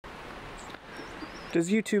Does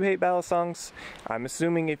YouTube hate Balisongs? I'm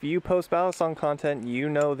assuming if you post Balisong content, you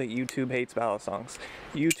know that YouTube hates Balisongs.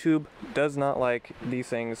 YouTube does not like these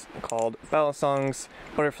things called Balisongs,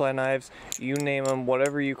 butterfly knives, you name them,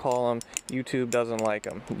 whatever you call them, YouTube doesn't like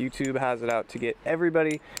them. YouTube has it out to get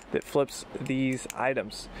everybody that flips these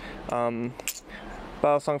items.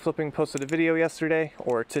 Balisong Flipping posted a video yesterday,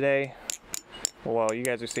 or today. Well, you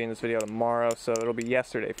guys are seeing this video tomorrow, so it'll be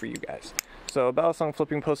yesterday for you guys. So Balisong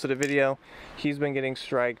Flipping posted a video. He's been getting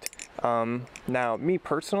striked. Now, me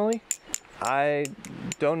personally, I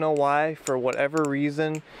don't know why, for whatever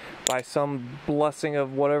reason, by some blessing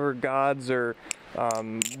of whatever gods or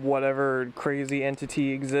whatever crazy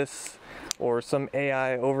entity exists, or some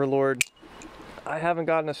AI overlord, I haven't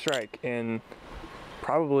gotten a strike in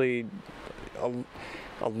probably a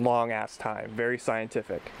long ass time. Very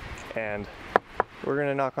scientific. And we're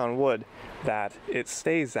gonna knock on wood that it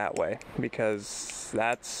stays that way, because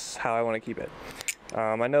that's how I want to keep it.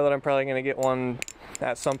 I know that I'm probably gonna get one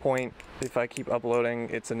at some point if I keep uploading.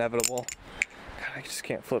 It's inevitable. God, I just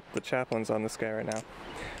can't flip the chaplains on this guy right now.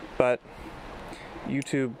 But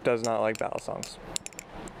YouTube does not like Balisongs.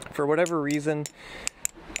 For whatever reason,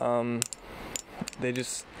 they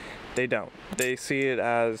don't. They see it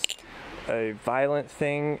as a violent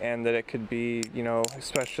thing, and that it could be, you know,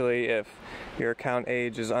 especially if your account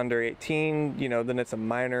age is under 18, you know, then it's a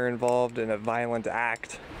minor involved in a violent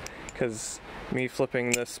act, because me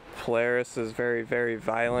flipping this Polaris is very, very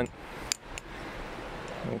violent.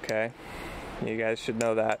 Okay, you guys should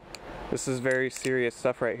know that. This is very serious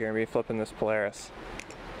stuff right here, me flipping this Polaris.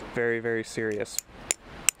 Very, very serious.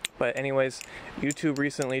 But anyways, YouTube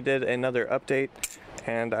recently did another update,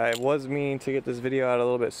 and I was meaning to get this video out a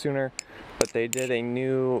little bit sooner, but they did a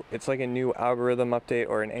new, it's like a new algorithm update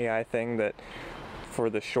or an AI thing that for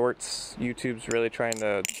the shorts, YouTube's really trying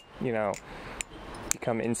to, you know,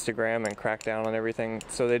 become Instagram and crack down on everything.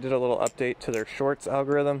 So they did a little update to their shorts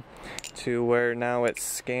algorithm to where now it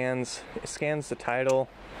scans the title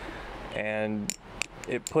and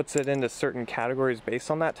it puts it into certain categories based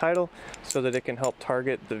on that title so that it can help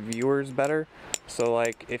target the viewers better. So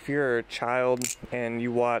like if you're a child and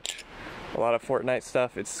you watch a lot of Fortnite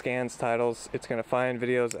stuff, it scans titles, it's going to find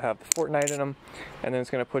videos that have the Fortnite in them, and then it's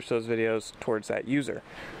going to push those videos towards that user.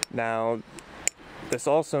 Now, this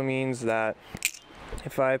also means that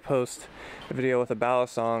if I post a video with a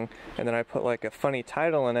Balisong and then I put like a funny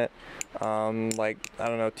title in it, like, I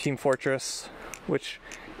don't know, Team Fortress, which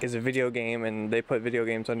is a video game, and they put video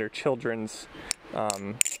games under children's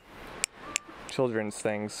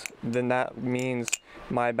things, then that means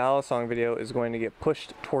my Balisong video is going to get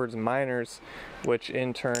pushed towards minors, which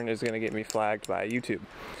in turn is going to get me flagged by YouTube.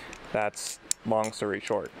 That's long story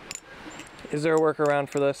short. Is there a workaround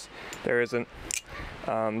for this? There isn't.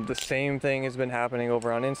 The same thing has been happening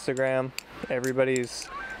over on Instagram. Everybody's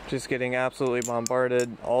just getting absolutely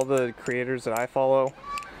bombarded. All the creators that I follow,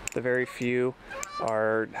 the very few,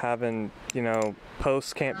 are having, you know,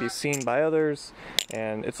 posts can't be seen by others,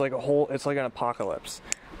 and it's like an apocalypse.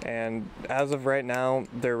 And as of right now,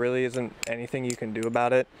 there really isn't anything you can do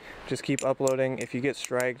about it. Just keep uploading. If you get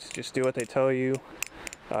striked, just do what they tell you,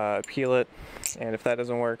 appeal it, and if that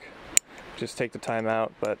doesn't work, just take the time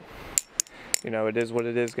out. But you know, it is what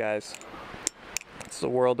it is, guys. It's the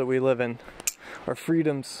world that we live in. Our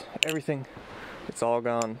freedoms, everything, it's all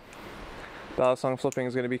gone. Balisong flipping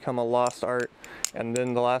is going to become a lost art, and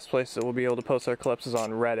then the last place that we'll be able to post our clips is on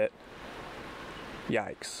Reddit.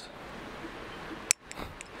 Yikes.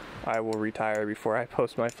 I will retire before I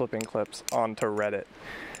post my flipping clips onto Reddit.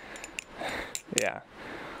 Yeah.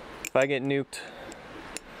 If I get nuked,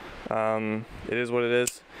 it is what it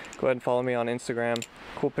is. Go ahead and follow me on Instagram.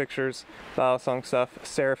 Cool pictures, Balisong stuff.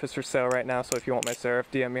 Serif is for sale right now, so if you want my Serif,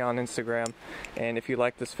 DM me on Instagram. And if you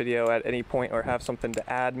like this video at any point or have something to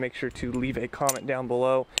add, make sure to leave a comment down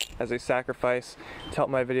below as a sacrifice to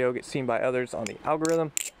help my video get seen by others on the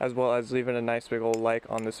algorithm, as well as leaving a nice big old like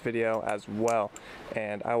on this video as well.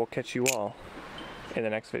 And I will catch you all in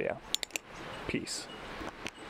the next video. Peace.